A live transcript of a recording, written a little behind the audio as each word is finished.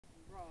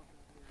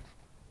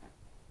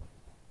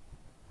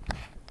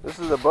This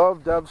is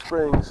above Dove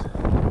Springs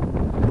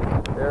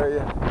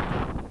area.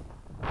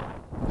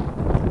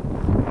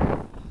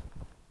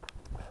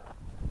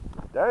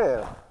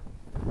 Damn.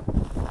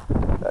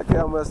 That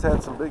gal must have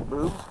had some big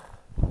boobs.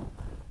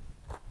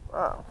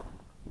 Wow.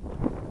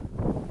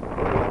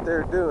 Wonder what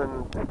they're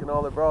doing, taking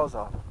all their bras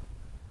off.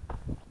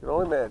 You can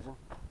only imagine.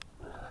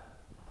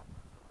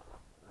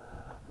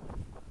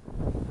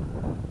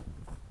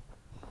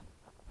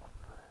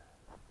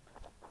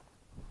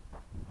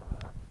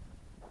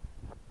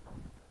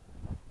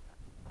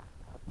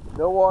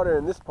 No water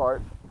in this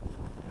part.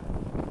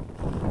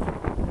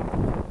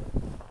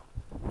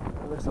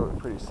 It looks like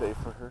pretty safe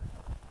for her.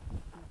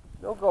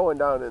 No going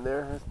down in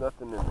there. There's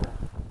nothing in there.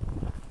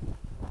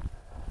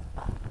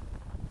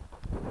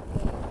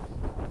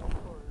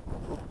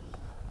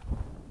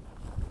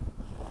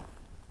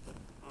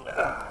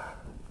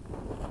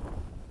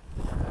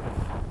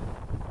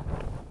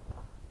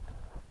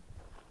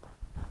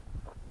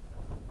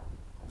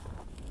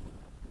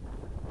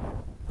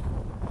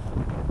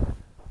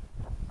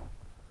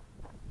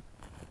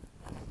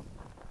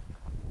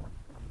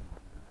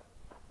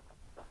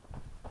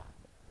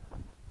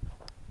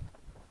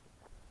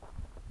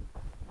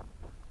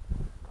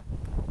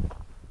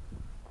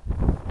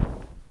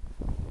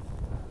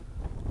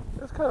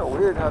 It's kind of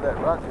weird how that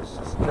rock is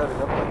just jutting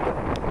up like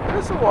that.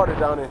 There's some water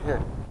down in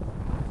here.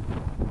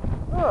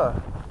 Huh.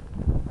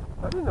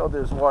 I didn't know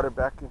there's water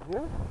back in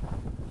here.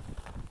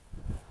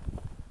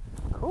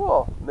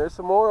 Cool. And there's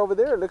some more over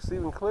there. It looks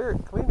even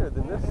cleaner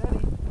than this.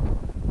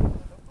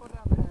 Don't go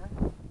down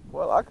there.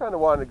 Well, I kind of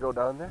wanted to go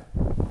down there.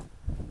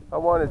 I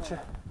want to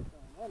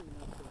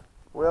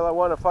well, I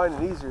want to find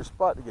an easier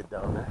spot to get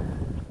down there.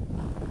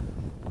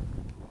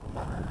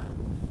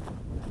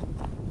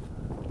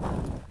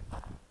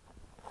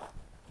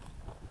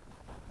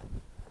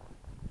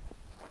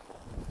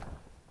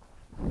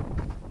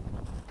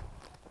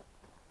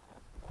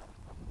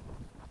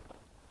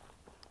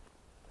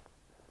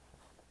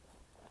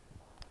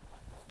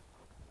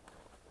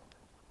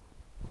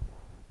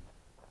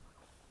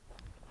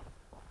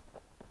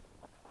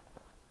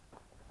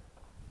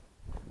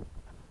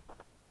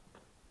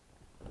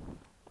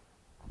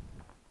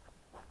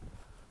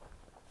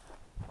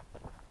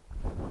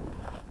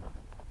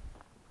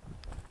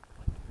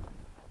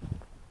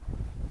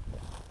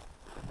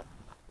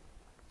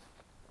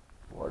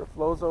 Water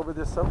flows over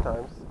this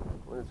sometimes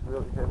when it's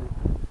really heavy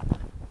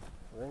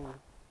rain.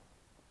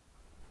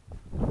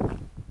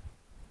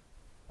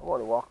 I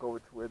want to walk over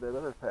to where that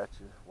other patch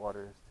of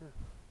water is too.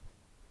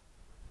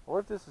 I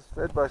wonder if this is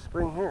fed by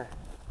spring here.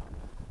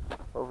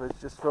 Or if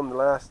it's just from the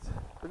last.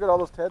 Look at all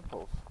those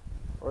tadpoles.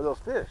 Or those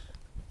fish.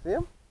 See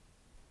them?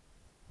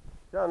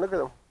 John, look at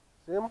them.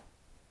 See them?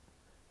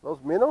 Those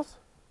minnows?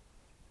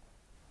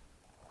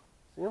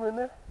 See them in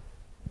there?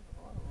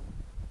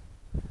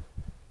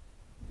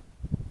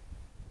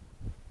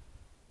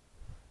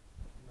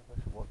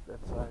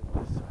 That side,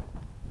 this side.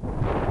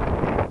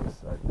 This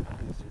side is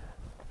easier.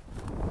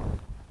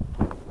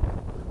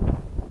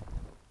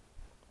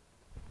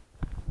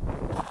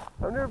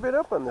 I've never been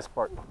up on this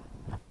part.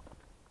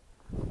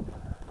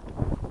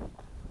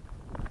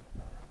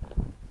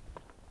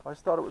 I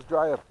just thought it was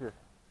dry up here.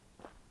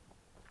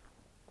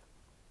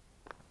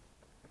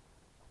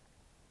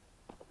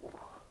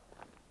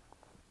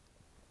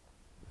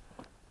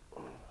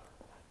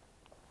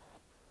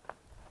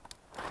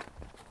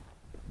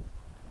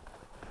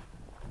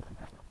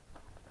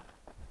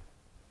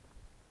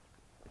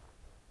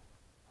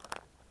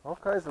 All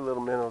kinds of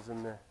little minnows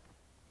in there.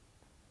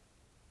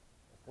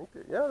 I think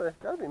yeah, there's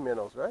got to be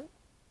minnows, right?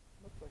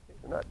 Looks like it.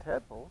 They're not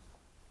tadpoles.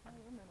 Oh,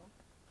 they're minnows.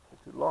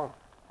 They're too long.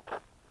 I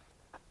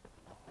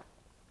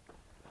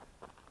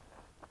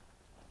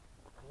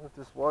wonder if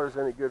this water's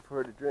any good for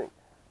her to drink.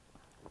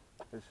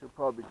 Because she'll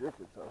probably drink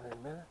it some here in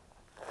a minute.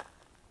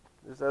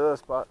 There's that other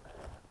spot.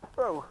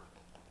 Oh.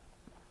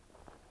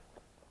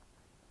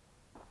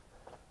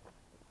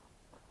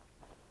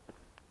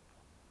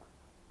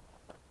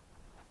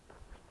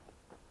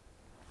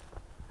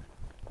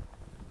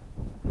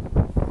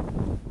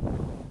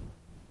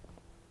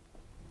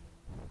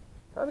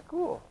 Kind of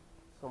cool,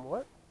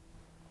 somewhat.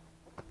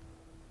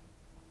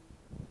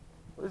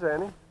 Where's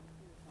Annie?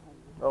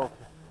 Oh, okay.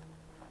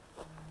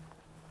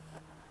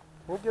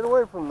 Can't get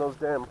away from those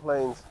damn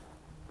planes.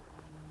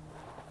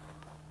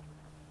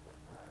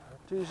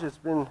 Artesia's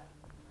been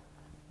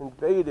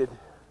invaded.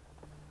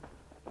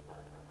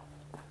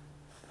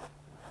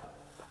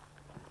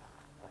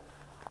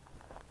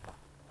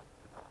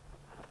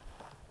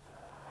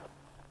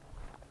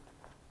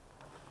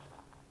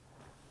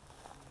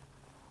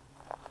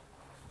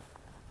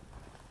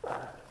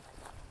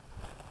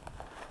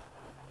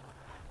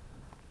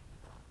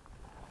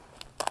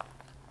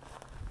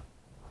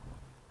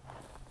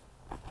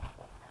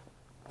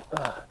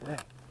 Ah, dang.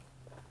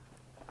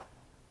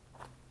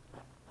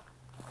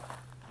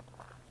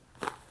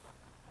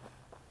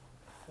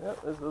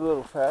 Yep, there's a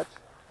little patch.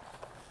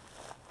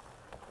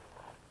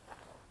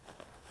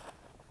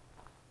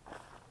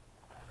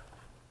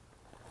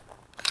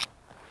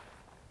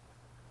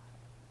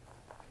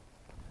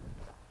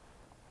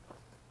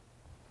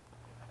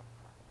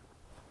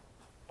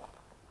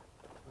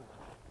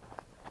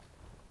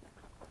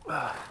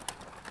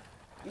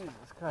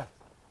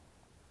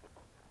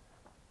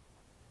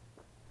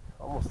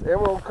 Almost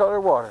emerald color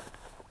water.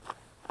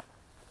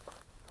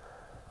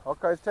 All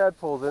kinds of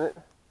tadpoles in it.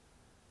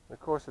 And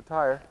of course a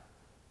tire.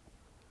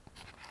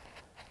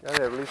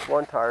 Gotta have at least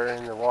one tire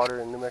in the water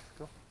in New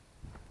Mexico.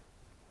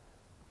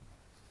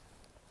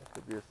 There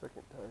could be a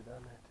second tire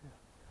down there too.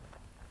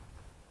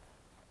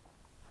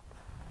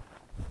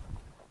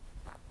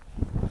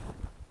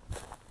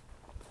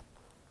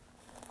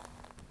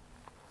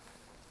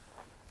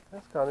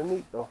 That's kind of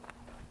neat though.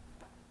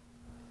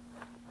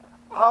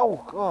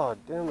 Ow! God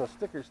damn, those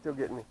stickers still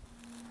getting me.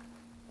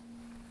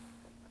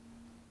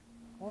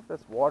 I wonder if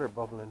that's water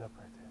bubbling up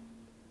right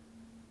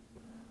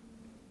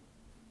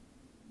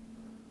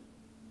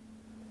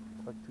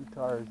there. Like 2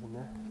 tires in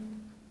there.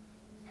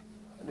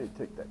 I need to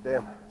take that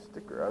damn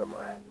sticker out of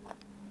my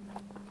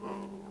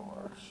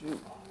shoe.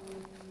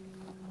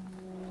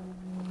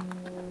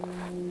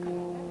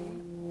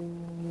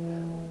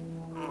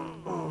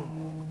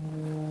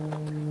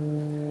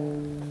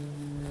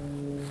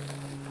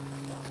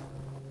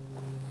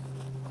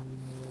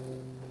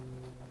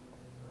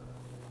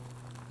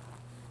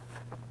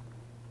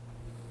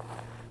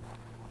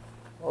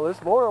 Oh,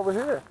 there's more over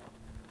here.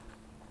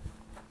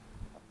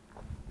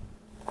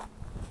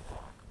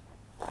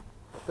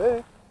 I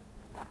think.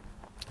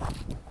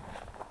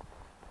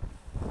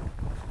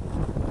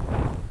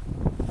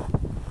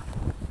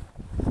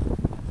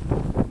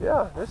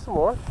 Yeah, there's some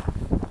more.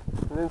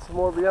 And then some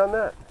more beyond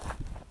that.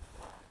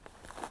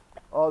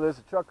 Oh, there's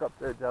a truck up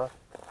there, John.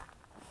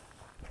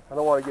 I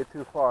don't want to get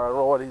too far. I don't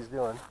know what he's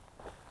doing.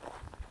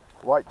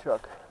 White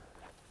truck.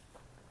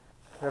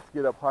 I have to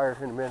get up higher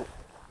in a minute.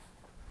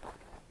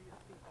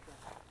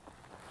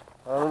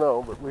 I don't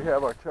know, but we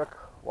have our truck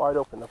wide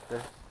open up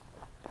there.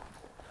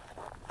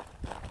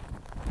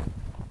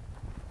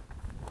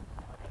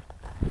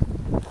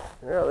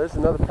 Yeah, there's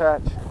another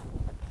patch.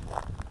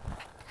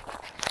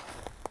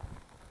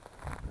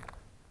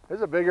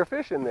 There's a bigger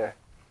fish in there.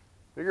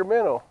 Bigger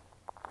minnow.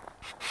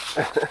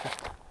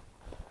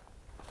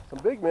 Some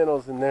big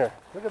minnows in there.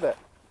 Look at that.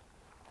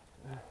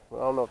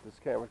 Well, I don't know if this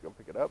camera's going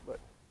to pick it up, but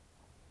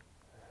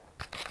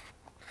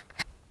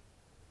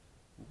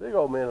big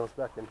old minnows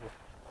back in here.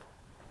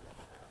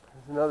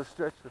 There's another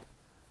stretch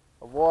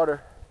of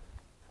water.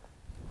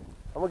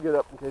 I'm going to get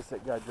up in case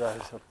that guy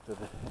drives up to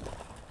the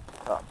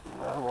top.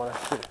 I don't want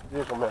to get a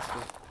vehicle messed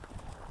with.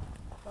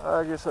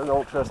 I guess I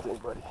don't trust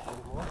anybody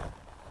anymore.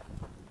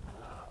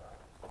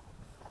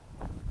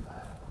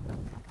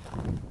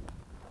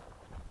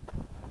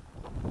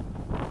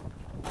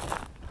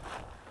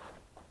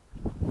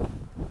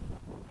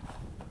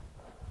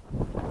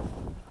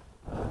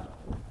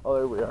 Oh,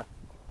 there we are.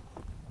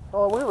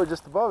 Oh, we were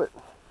just above it.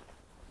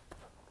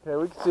 Okay,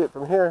 we can see it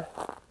from here.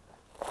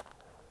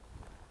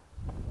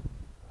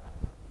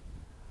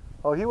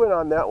 Oh, he went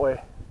on that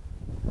way.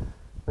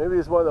 Maybe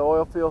he's one of the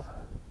oil field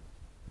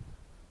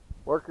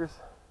workers.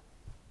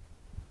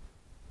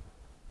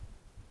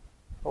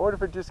 I wonder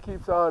if it just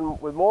keeps on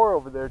with more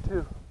over there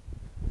too.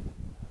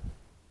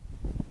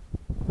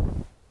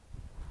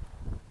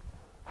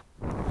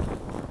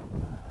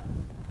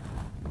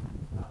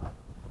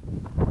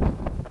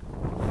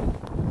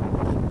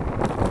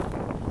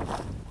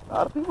 A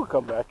lot of people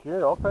come back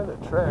here, all kinds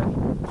of trash.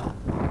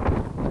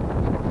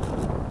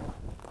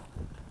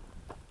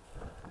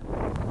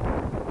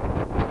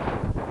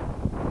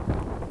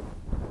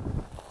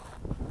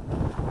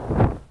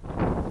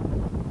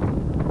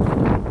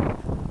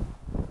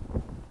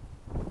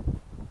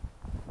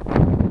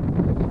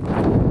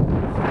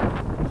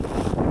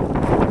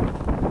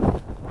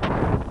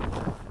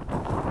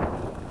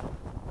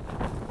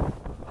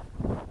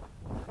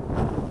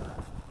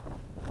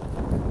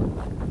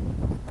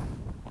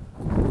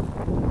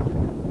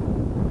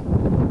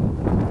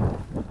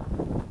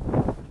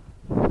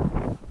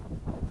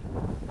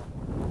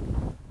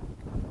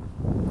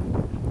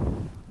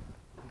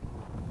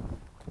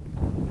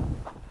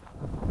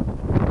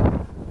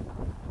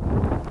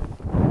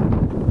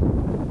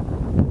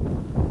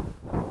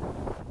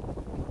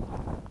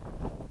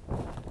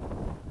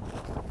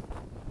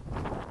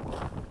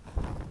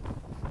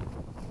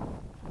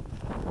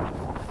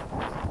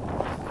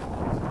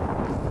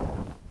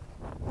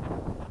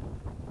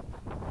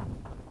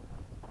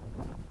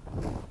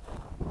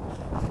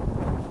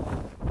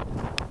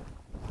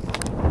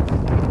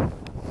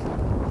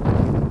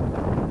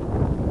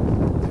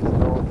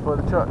 For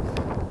the truck.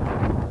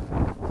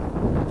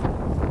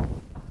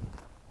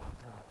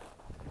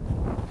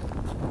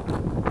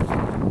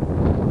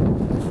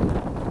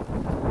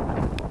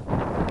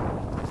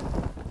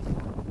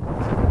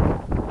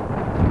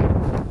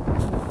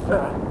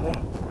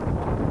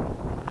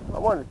 I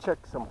wanted to check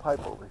some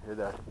pipe over here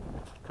that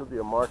could be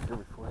a marker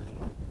before the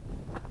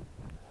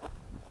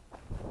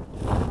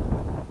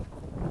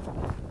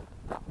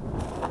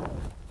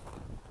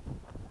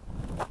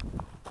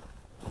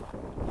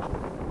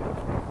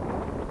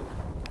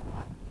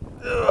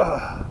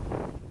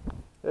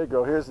there you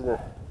go.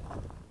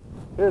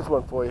 Here's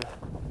one for you.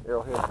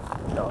 Arrowhead.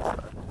 No, it's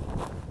not.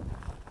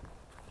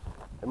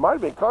 It might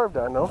have been carved,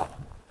 I know.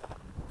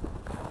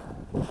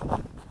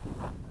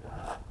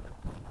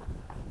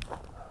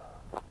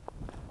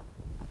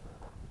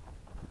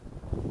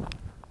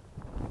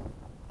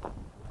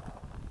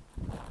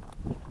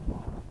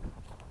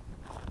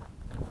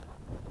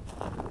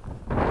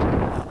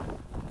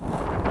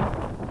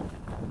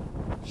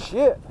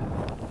 shit.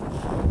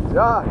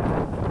 God.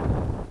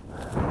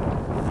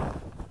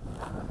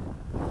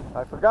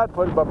 I forgot to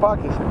put it in my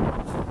pocket.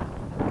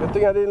 Good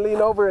thing I didn't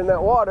lean over in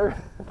that water.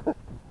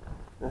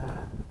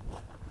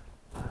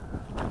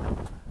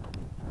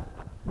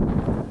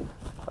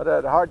 I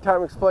had a hard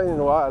time explaining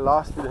why I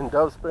lost it in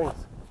Dove Springs.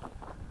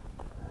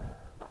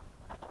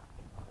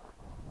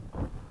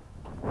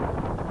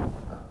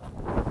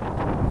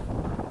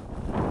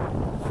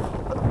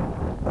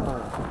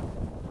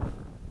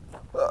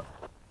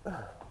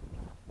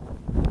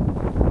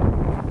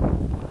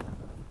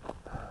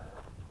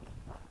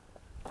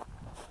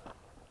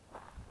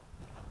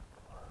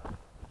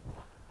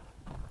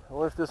 I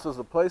wonder if this was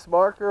a place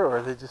marker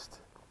or they just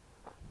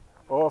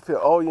oil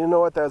field. Oh, you know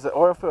what? That was an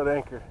oil field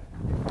anchor.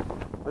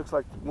 Looks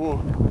like to me.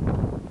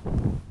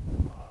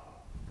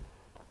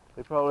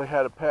 They probably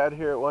had a pad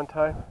here at one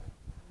time. Either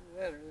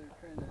that or they're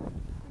trying to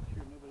make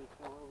sure nobody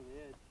fell over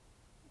the edge.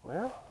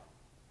 Well,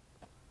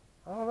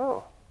 I don't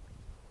know.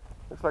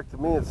 Looks like to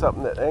me it's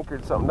something that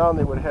anchored something down.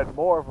 They would have had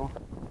more of them.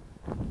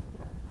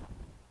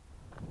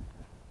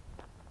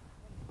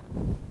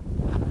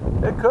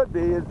 It could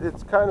be.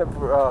 It's kind of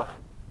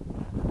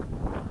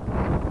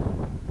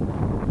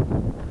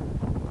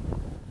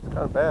it's kind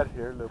of bad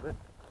here a little bit.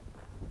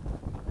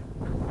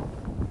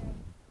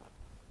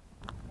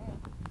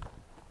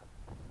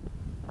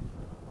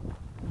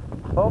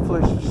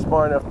 Hopefully she's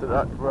smart enough to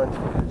not run to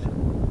the edge.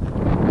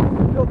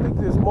 You don't think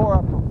there's more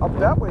up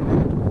that way, do you?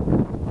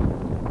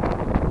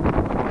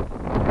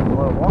 You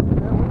want to walk it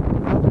that way?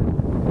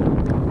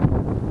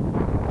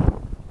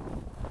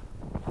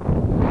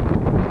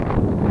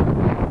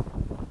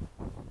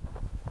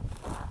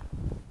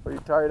 Or are you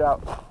tired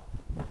out?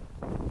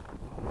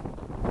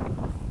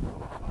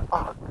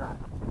 Oh, God.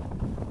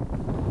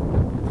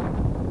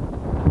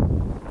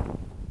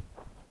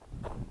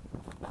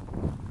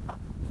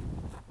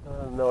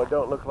 No, it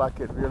don't look like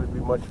it'd really be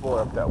much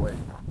more up that way.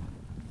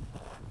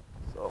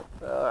 So,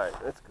 all right,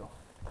 let's go.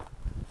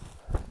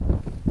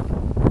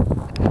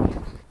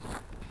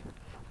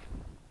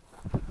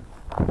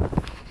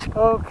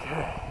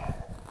 Okay.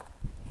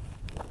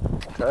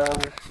 Time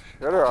to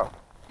shut her off.